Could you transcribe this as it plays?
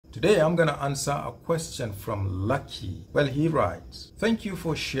Today I'm going to answer a question from Lucky. Well, he writes, "Thank you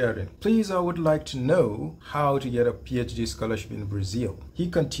for sharing. Please, I would like to know how to get a PhD scholarship in Brazil." He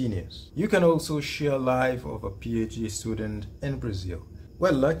continues, "You can also share life of a PhD student in Brazil."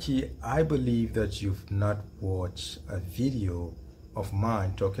 Well, Lucky, I believe that you've not watched a video of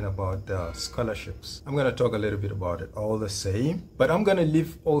mine talking about the scholarships. I'm going to talk a little bit about it all the same, but I'm going to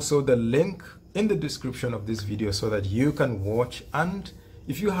leave also the link in the description of this video so that you can watch, and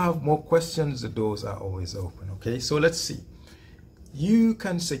if you have more questions, the doors are always open. Okay, so let's see. You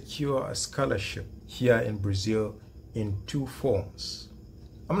can secure a scholarship here in Brazil in two forms.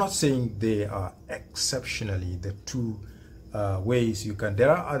 I'm not saying they are exceptionally the two ways you can.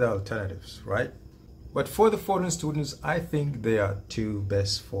 There are other alternatives, right? But for the foreign students, I think there are two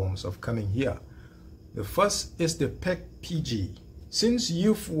best forms of coming here. The first is the PEC-PG. Since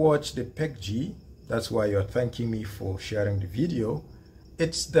you've watched the PEC-G, that's why you're thanking me for sharing the video.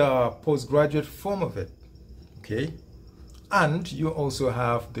 It's the postgraduate form of it, okay? And you also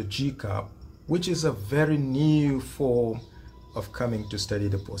have the GCUB, which is a very new form of coming to study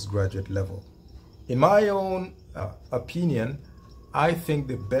the postgraduate level. In my own opinion, I think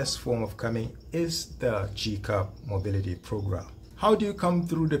the best form of coming is the GCUB mobility program. How do you come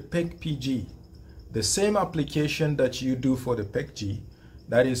through the PEC-PG? The same application that you do for the PEC-G,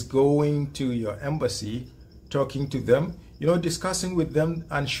 that is going to your embassy, talking to them, discussing with them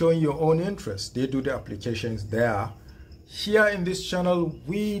and showing your own interest. They do the applications there. Here in this channel,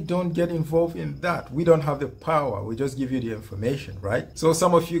 we don't get involved in that. We don't have the power. We just give you the information, right? So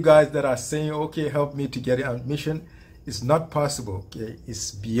some of you guys that are saying, okay, help me to get an admission, it's not possible, okay?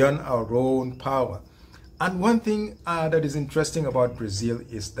 It's beyond our own power. And one thing that is interesting about Brazil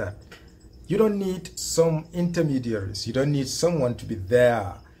is that you don't need some intermediaries. You don't need someone to be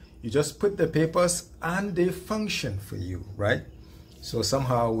there. You just put the papers and they function for you, right? So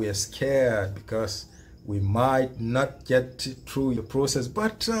somehow we are scared because we might not get through the process.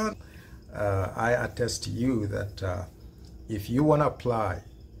 But I attest to you that if you want to apply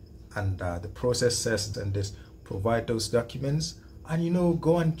and the process says and this, provide those documents and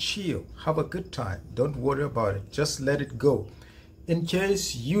go and chill, have a good time. Don't worry about it, just let it go. In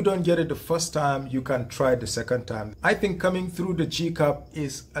case you don't get it the first time, you can try the second time. I think coming through the GCUB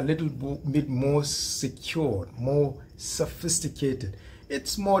is a little bit more secure, more sophisticated.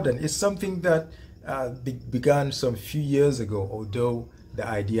 It's modern. It's something that began some few years ago, although the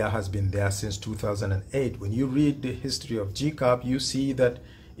idea has been there since 2008. When you read the history of GCUB, you see that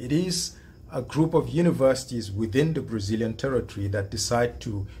it is a group of universities within the Brazilian territory that decide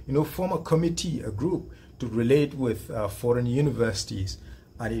to, form a committee, a group to relate with foreign universities,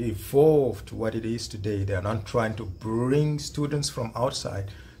 and it evolved to what it is today. They are not trying to bring students from outside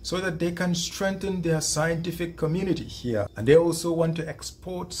so that they can strengthen their scientific community here. And they also want to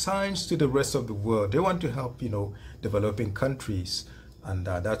export science to the rest of the world. They want to help, developing countries, and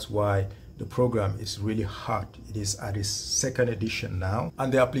that's why the program is really hot. It is at its second edition now,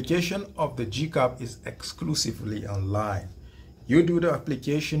 and the application of the GCUB is exclusively online. You do the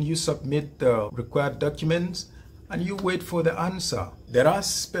application, you submit the required documents, and you wait for the answer. There are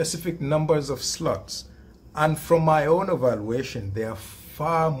specific numbers of slots, and from my own evaluation, there are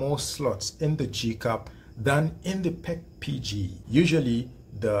far more slots in the GCUB than in the PEC-PG. Usually,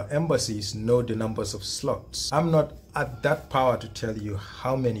 the embassies know the numbers of slots. I'm not at that power to tell you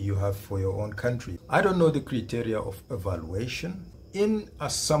how many you have for your own country. I don't know the criteria of evaluation. In a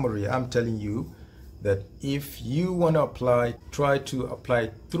summary, I'm telling you that if you want to apply, try to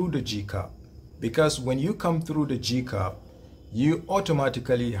apply through the GCUB. Because when you come through the GCUB, you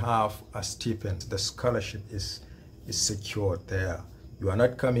automatically have a stipend. The scholarship is secured there. You are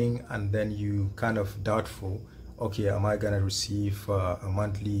not coming and then you kind of doubtful, okay, am I going to receive a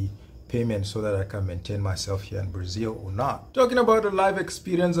monthly payment so that I can maintain myself here in Brazil or not? Talking about the life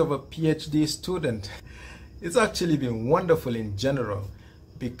experience of a PhD student, it's actually been wonderful in general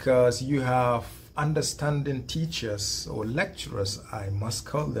because you have understanding teachers or lecturers, I must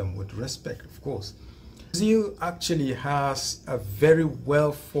call them with respect, of course. Brazil actually has a very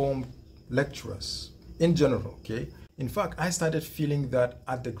well-formed lecturers in general, okay? In fact, I started feeling that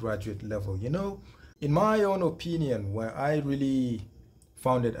at the graduate level, in my own opinion, where I really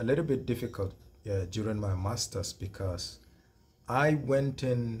found it a little bit difficult during my master's because I went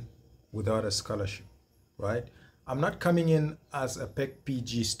in without a scholarship, right? I'm not coming in as a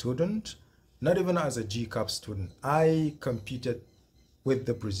PEC-PG student, not even as a GCUB student. I competed with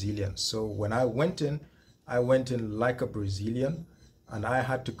the Brazilians. So when I went in like a Brazilian, and I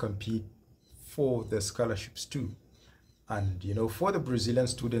had to compete for the scholarships too. And for the Brazilian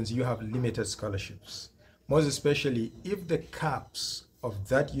students, you have limited scholarships, most especially if the caps of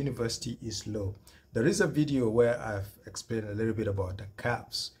that university is low. There is a video where I've explained a little bit about the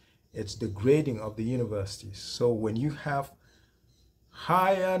caps. It's the grading of the universities. So when you have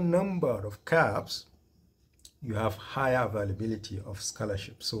higher number of caps, you have higher availability of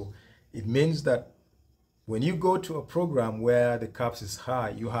scholarship. So it means that when you go to a program where the caps is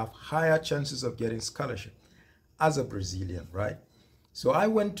high, you have higher chances of getting scholarship as a Brazilian, right? So I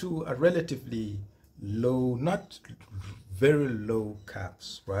went to a relatively low, not very low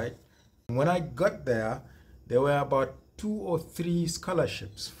caps, right? When I got there, there were about 2 or 3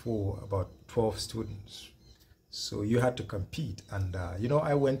 scholarships for about 12 students. So you had to compete. And, you know,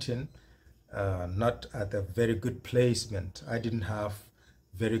 I went in not at a very good placement. I didn't have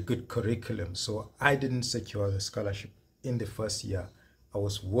very good curriculum. So I didn't secure the scholarship in the first year. I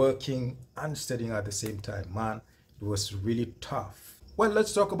was working and studying at the same time. Man, it was really tough. Well,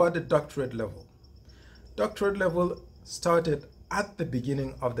 let's talk about the doctorate level. Doctorate level started at the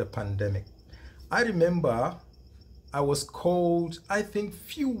beginning of the pandemic. I remember I was called, I think,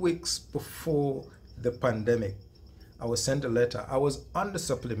 few weeks before the pandemic. I was sent a letter. I was on the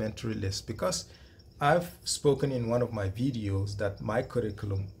supplementary list because I've spoken in one of my videos that my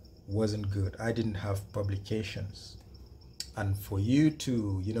curriculum wasn't good. I didn't have publications. And for you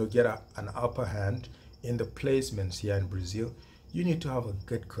to, you know, get an upper hand in the placements here in Brazil, you need to have a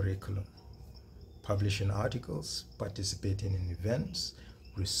good curriculum. Publishing articles, participating in events,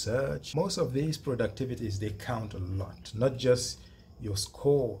 research. Most of these productivities, they count a lot, not just your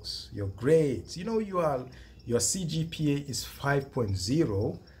scores, your grades. You know, your CGPA is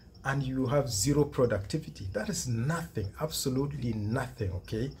 5.0 and you have 0 productivity. That is nothing, absolutely nothing,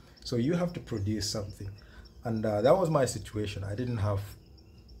 okay? So you have to produce something. And that was my situation. I didn't have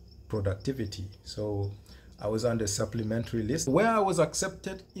productivity. So I was on the supplementary list. Where I was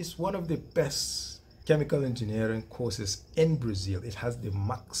accepted is one of the best chemical engineering courses in Brazil. It has the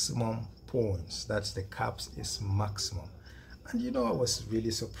maximum points. That's the caps is maximum. And you know, I was really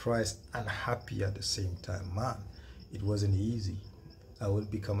surprised and happy at the same time. Man, it wasn't easy. I will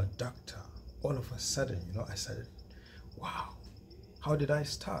become a doctor. All of a sudden, you know, I said, wow, how did I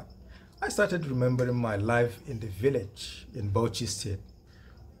start? I started remembering my life in the village in Bauchi State.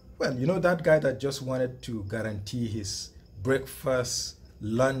 Well, you know, that guy that just wanted to guarantee his breakfast,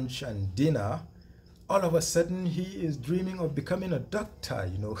 lunch, and dinner, all of a sudden he is dreaming of becoming a doctor,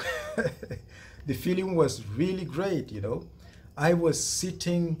 you know. The feeling was really great, you know. I was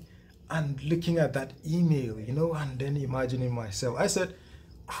sitting and looking at that email, you know, and then imagining myself. I said,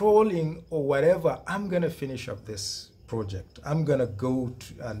 crawling or whatever, I'm going to finish up this project. I'm going to go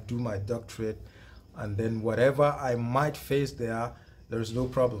and do my doctorate, and then whatever I might face there's no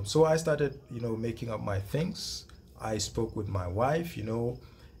problem. So I started, you know, making up my things. I spoke with my wife, you know.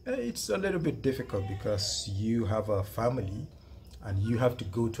 It's a little bit difficult because you have a family and you have to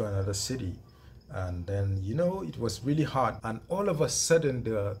go to another city. And then, you know, it was really hard. And all of a sudden,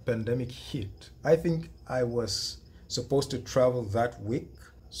 the pandemic hit. I think I was supposed to travel that week.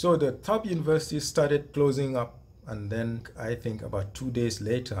 So the top universities started closing up. And then I think about 2 days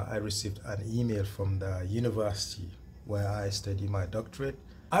later, I received an email from the university where I studied my doctorate.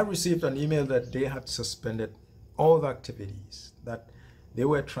 I received an email that they had suspended all the activities, that they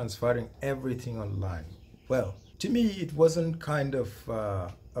were transferring everything online. Well, to me, it wasn't kind of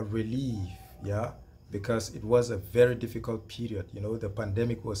a relief, yeah, because it was a very difficult period. You know, the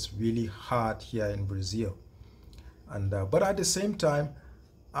pandemic was really hard here in Brazil. And but at the same time,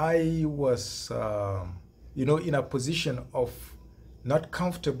 I was, you know, in a position of not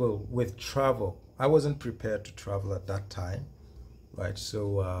comfortable with travel. I wasn't prepared to travel at that time, right?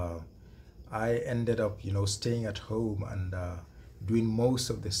 So I ended up, you know, staying at home and doing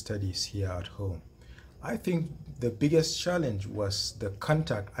most of the studies here at home. I think the biggest challenge was the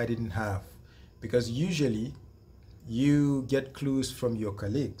contact I didn't have, because usually you get clues from your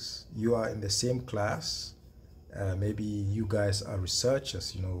colleagues. You are in the same class. Maybe you guys are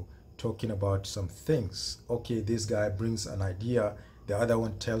researchers, you know, talking about some things. Okay, this guy brings an idea. The other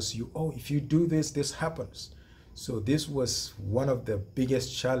one tells you, oh, if you do this, this happens. So this was one of the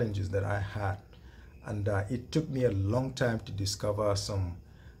biggest challenges that I had. And it took me a long time to discover some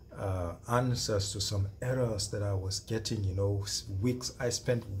answers to some errors that I was getting, you know, weeks. I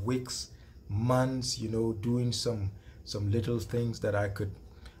spent weeks, months, you know, doing some little things that I could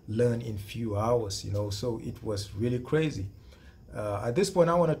learn in few hours, you know. So it was really crazy. At this point,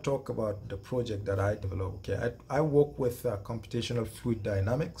 I want to talk about the project that I developed. Okay, I work with computational fluid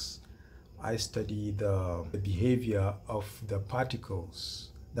dynamics. I study the behavior of the particles,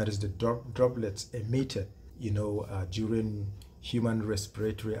 that is the droplets emitted, you know, during human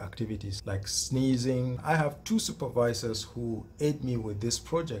respiratory activities like sneezing. I have two supervisors who aid me with this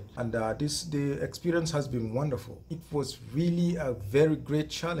project, and the experience has been wonderful. It was really a very great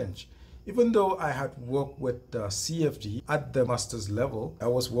challenge. Even though I had worked with CFD at the master's level, I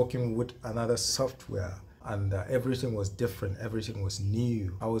was working with another software, and everything was different, everything was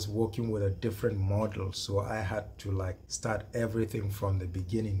new. I was working with a different model, so I had to like start everything from the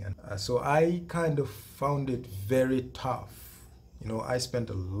beginning. And so I kind of found it very tough. You know, I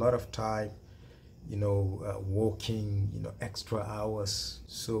spent a lot of time, you know, working, you know, extra hours.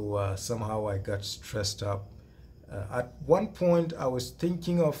 So somehow I got stressed up. At one point I was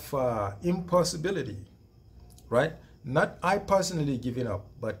thinking of impossibility, right? Not I personally giving up,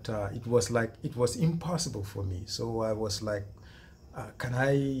 but it was impossible for me. So I was like,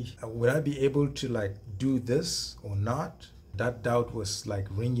 would I be able to like do this or not? That doubt was like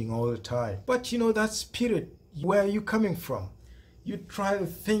ringing all the time. But you know, that spirit, where are you coming from? You try to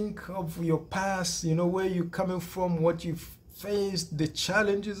think of your past, you know, where you're coming from, what you've faced, the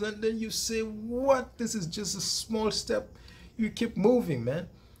challenges, and then you say, what? This is just a small step. You keep moving, man.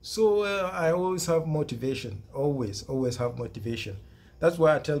 So I always have motivation, always have motivation. That's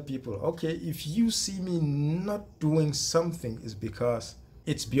why I tell people, okay, if you see me not doing something, it's because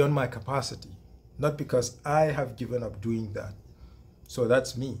it's beyond my capacity, not because I have given up doing that. So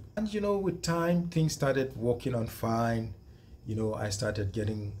that's me. And you know, with time, things started working on fine. You know, I started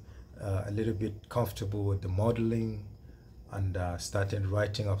getting a little bit comfortable with the modeling, and started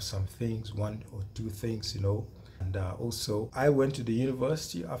writing up some things, one or two things, you know. And also, I went to the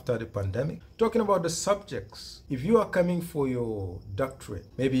university after the pandemic. Talking about the subjects, if you are coming for your doctorate,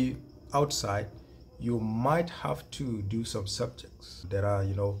 maybe outside, you might have to do some subjects. There are,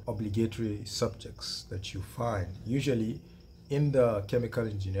 you know, obligatory subjects that you find. Usually, in the chemical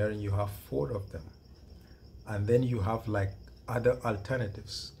engineering, you have 4 of them. And then you have like other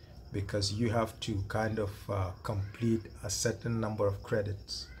alternatives, because you have to kind of complete a certain number of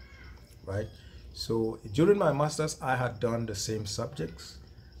credits, right? So during my master's, I had done the same subjects,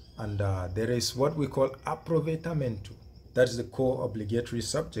 and there is what we call aproveitamento. That's the core obligatory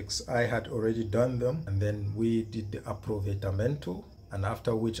subjects. I had already done them, and then we did the aproveitamento, and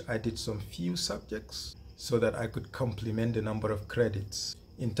after which I did some few subjects so that I could complement the number of credits.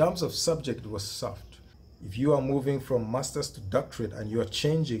 In terms of subject, it was soft. If you are moving from master's to doctorate and you are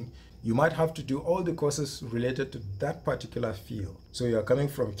changing, you might have to do all the courses related to that particular field. So you are coming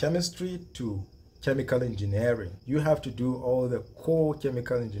from chemistry to chemical engineering. You have to do all the core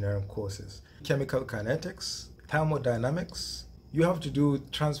chemical engineering courses. Chemical kinetics, thermodynamics. You have to do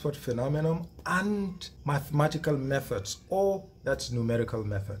transport phenomenon and mathematical methods, or that's numerical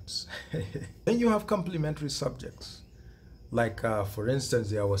methods. Then you have complementary subjects. Like, for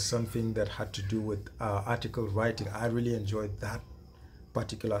instance, there was something that had to do with article writing. I really enjoyed that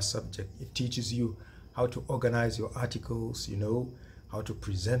particular subject. It teaches you how to organize your articles, you know, how to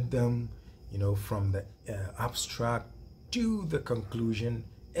present them, you know, from the abstract to the conclusion,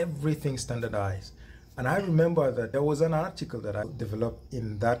 everything standardized. And I remember that there was an article that I developed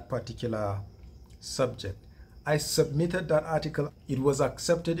in that particular subject. I submitted that article. It was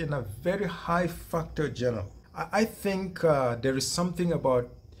accepted in a very high factor journal. I think there is something about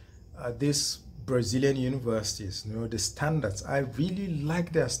these Brazilian universities, you know, the standards. I really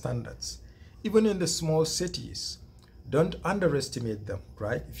like their standards. Even in the small cities, don't underestimate them,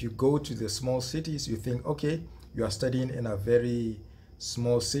 right? If you go to the small cities, you think, okay, you are studying in a very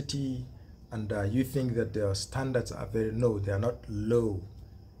small city, and you think that the standards are very low. They are not low.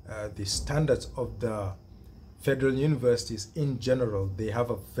 The standards of the federal universities in general, they have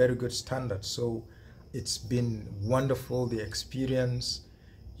a very good standard. So it's been wonderful, the experience.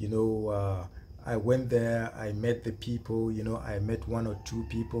 You know, I went there, I met the people, you know, I met 1 or 2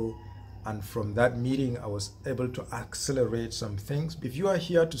 people, and from that meeting I was able to accelerate some things. If you are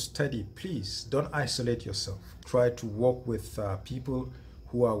here to study, please don't isolate yourself. Try to work with people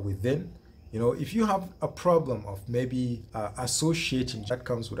who are within. You know, if you have a problem of maybe associating, that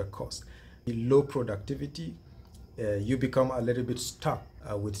comes with a cost. Low productivity, you become a little bit stuck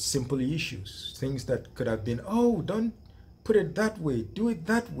with simple issues, things that could have been, oh, don't put it that way, do it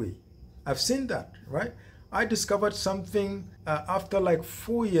that way. I've seen that, right? I discovered something after like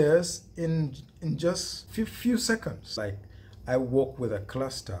 4 years in just few seconds. Like, I work with a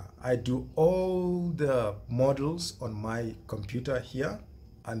cluster. I do all the models on my computer here,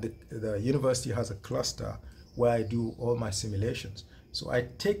 and the university has a cluster where I do all my simulations. So I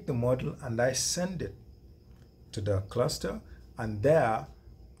take the model and I send it to the cluster, and there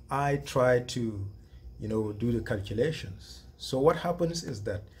I try to, you know, do the calculations. So what happens is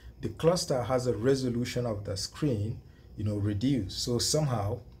that the cluster has a resolution of the screen. reduce. So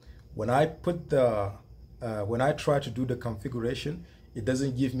somehow when I put the when I try to do the configuration, it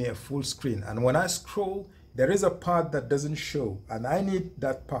doesn't give me a full screen, and when I scroll, there is a part that doesn't show, and I need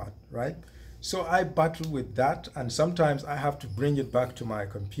that part, right? So I battle with that, and sometimes I have to bring it back to my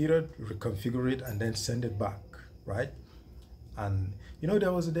computer, reconfigure it, and then send it back, right? And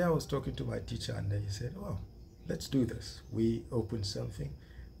there was a day I was talking to my teacher, and then he said, "Oh, let's do this." We opened something,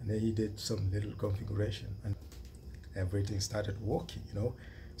 and then he did some little configuration, and everything started working,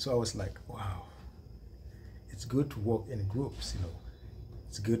 So I was like, wow, it's good to work in groups,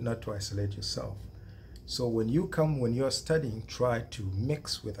 It's good not to isolate yourself. So when you're studying, try to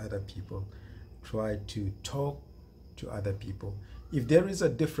mix with other people. Try to talk to other people. If there is a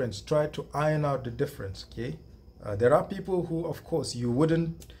difference, try to iron out the difference, okay? There are people who, of course, you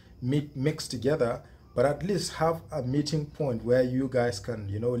wouldn't mix together, but at least have a meeting point where you guys can,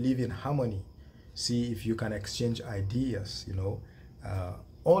 live in harmony. See if you can exchange ideas,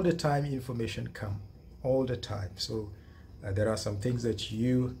 all the time information come, all the time. So there are some things that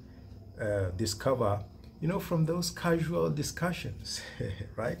you discover, from those casual discussions,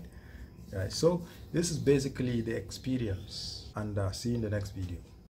 right? So this is basically the experience, and see you in the next video.